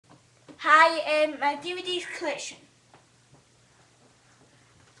Hi, my DVD collection.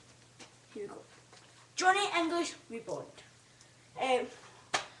 Here we go. Johnny English Reborn.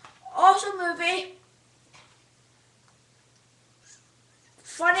 Awesome movie.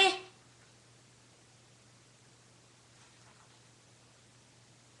 Funny.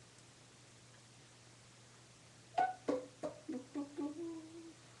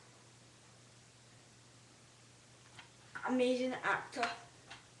 Amazing actor.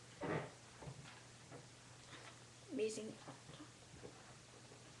 Amazing actor.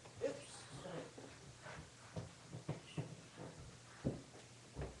 Oops, sorry.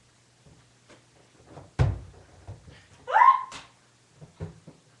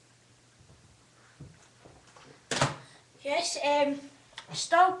 Yes,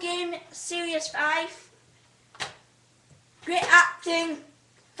 Still Game Series 5. Great acting,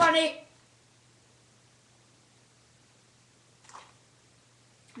 funny.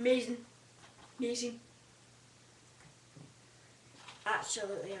 Amazing. Amazing.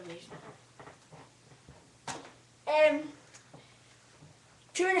 Absolutely amazing.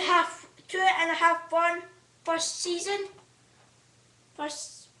 2.5 won first season.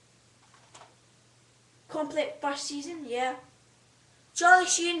 Complete first season, yeah. Charlie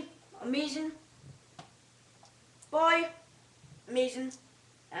Sheen, amazing. Boy, amazing.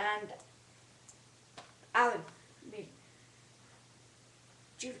 And Alan, amazing.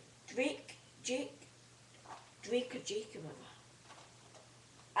 Drake or Jake, or whatever.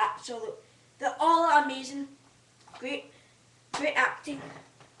 Absolute. They're all amazing. Great acting.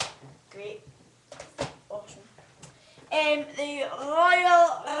 Great. Awesome. The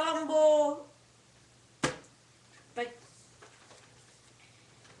Royal Rumble big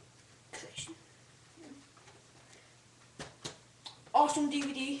collection. Awesome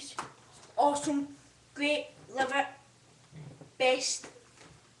DVDs. Awesome. Great. Love it. Best.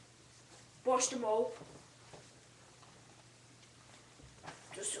 Watch them all.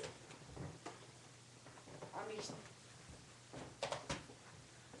 Just amazing.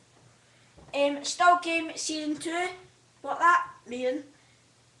 Still Game Season 2. What that? Amazing.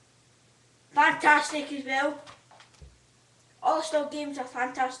 Fantastic as well. All the Still Games are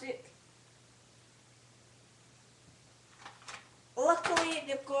fantastic. Luckily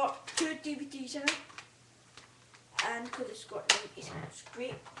they've got 2 DVDs in it. And because it's got 90s, it's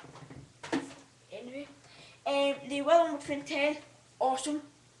great. Anyway. The Will Within 10, awesome.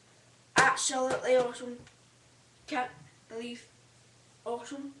 Absolutely awesome. Can't believe.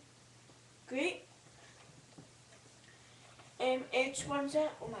 Awesome. Great. Which one's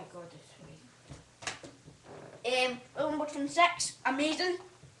it? Oh my god, it's amazing. Will Within 6, amazing.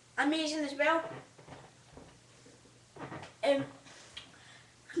 Amazing as well.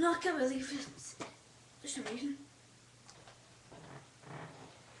 No, I can't believe it's just amazing.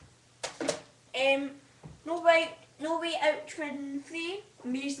 No Way Out 3,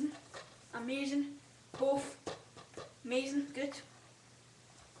 amazing, amazing, both amazing, good.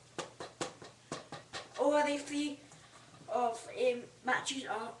 All of the 3 of matches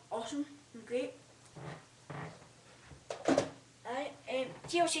are awesome and great.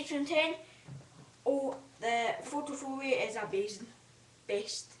 TLC 210, oh, the photo folio is amazing,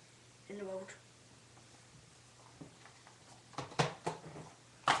 best in the world.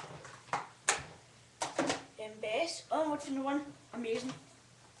 Best, Onward from the 1, amazing,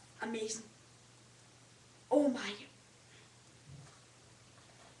 amazing. Oh my,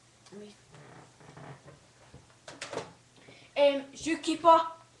 amazing. Zookeeper,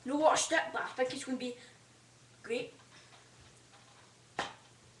 no watched it, but I think it's going to be great.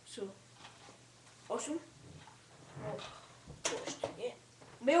 So, awesome. Watched it yet.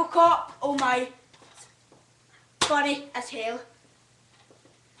 Mail Cop, oh my, funny as hell.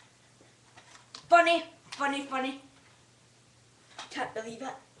 Funny. Can't believe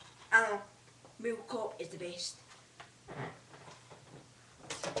it. I know. Mail Cop is the best.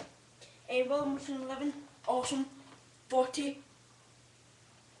 Will Within 11, awesome. 40,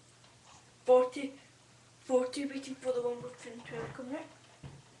 waiting for the Will Within 12 coming out.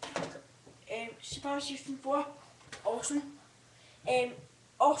 Survivor Season 4, awesome.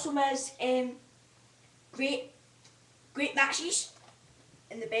 Awesome as great matches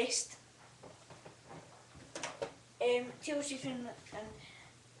and the best. TLC Season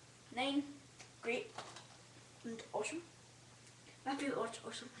 9, great and awesome. My favourite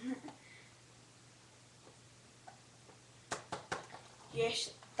awesome.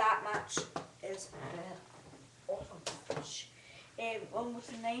 Yes, that match is awesome match. Will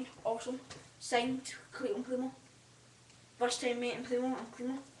Within 9, awesome. Signed Clayton Primo. First time meeting Primo and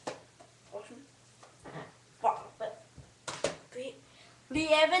Primo. Awesome. But great. Lee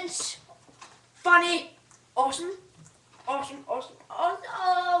Evans, funny, awesome, awesome, awesome, awesome,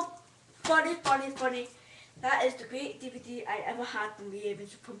 oh, funny, funny, funny. That is the great DVD I ever had from the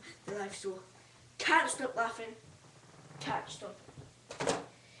Evans from the live show. Can't stop laughing. Can't stop.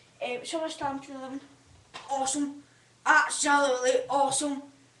 SummerSlam 2011. Awesome. Absolutely awesome.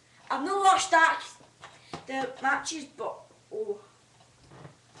 I've not watched that, the matches, but oh,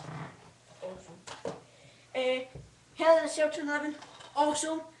 awesome. Hell in a Cell 2011.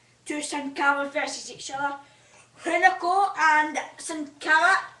 Awesome. Two Sin Cara versus each other. Hunico and Sin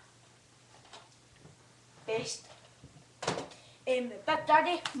Cara. Best. Big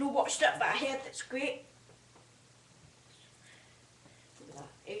Daddy, no watched it, but I heard it's great.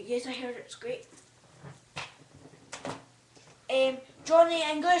 Yes, I heard it's great. Johnny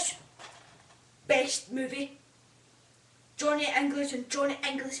English, best movie. Johnny English and Johnny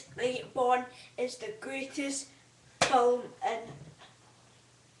English Reborn is the greatest film in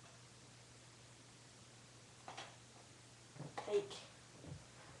like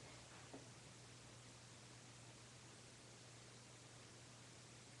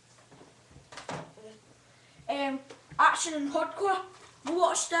action and hardcore. We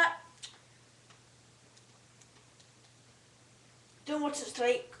watched it. Don't know what it's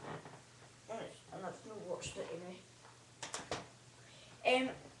like. And I've not watched it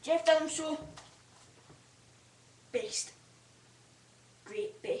anyway. Jeff Dillon Show. Best.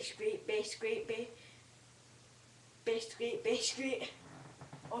 Great, best, great, best, great, best, great, best, great.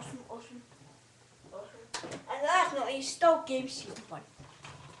 Awesome, awesome, awesome. And last but not least, still Game Season 1.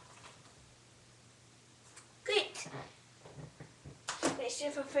 Great. Let's see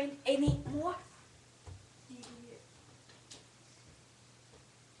if I find any more.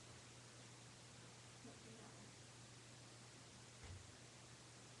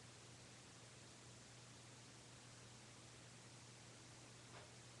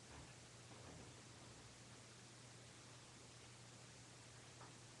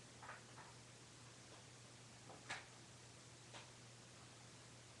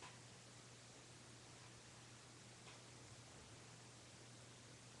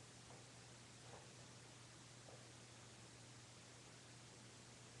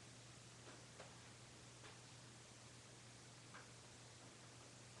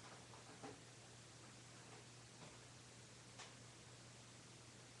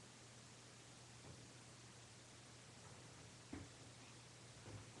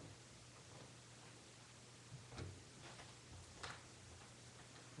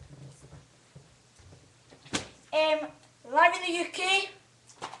 Live in the UK.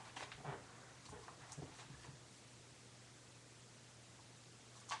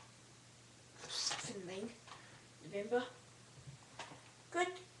 November. Good.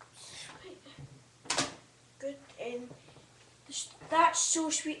 Good. That's So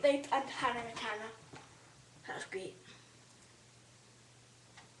Sweet Life and Hannah Montana. That's great.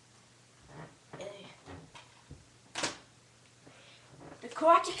 The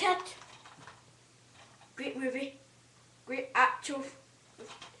Karate Kid. Great movie. Great actor.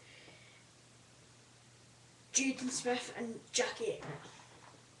 Jaden Smith and Jackie.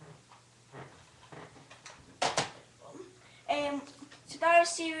 Star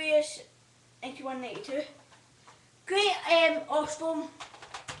Series 91-92. Great awesome.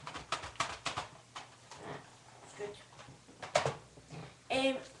 It's good.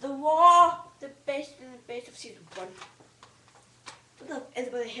 The War, the best and the best of season 1. Don't know if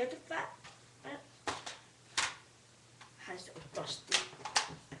anybody heard of that. Hands that were dusty.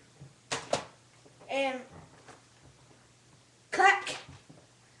 Click.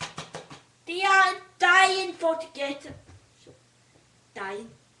 They are dying for to get it. So, dying.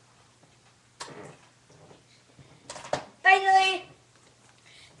 Finally,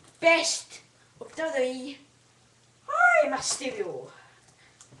 best of the three. Hi, my stereo.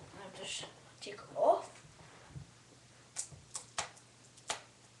 I'll just take it off.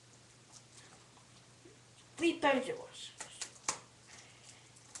 £3 it was.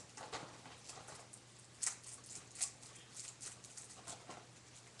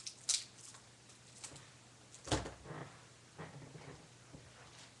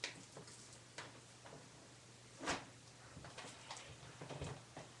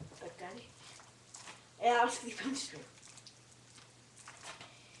 Yeah, I was £3 straight.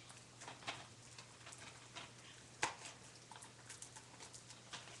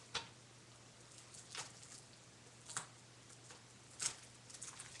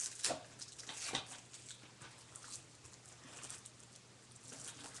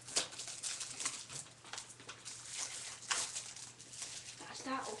 That's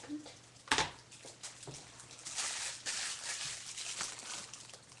that opened.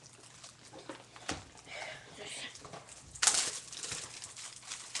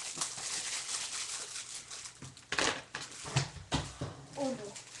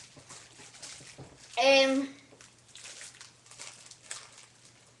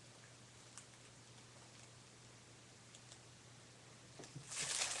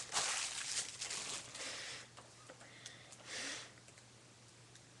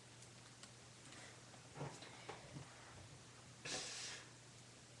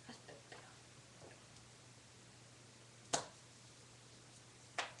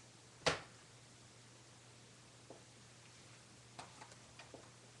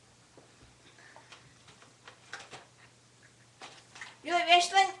 You like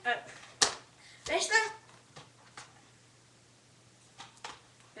wrestling? Wrestling?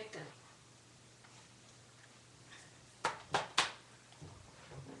 Big Daddy.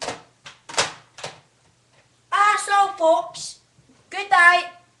 I saw Fox.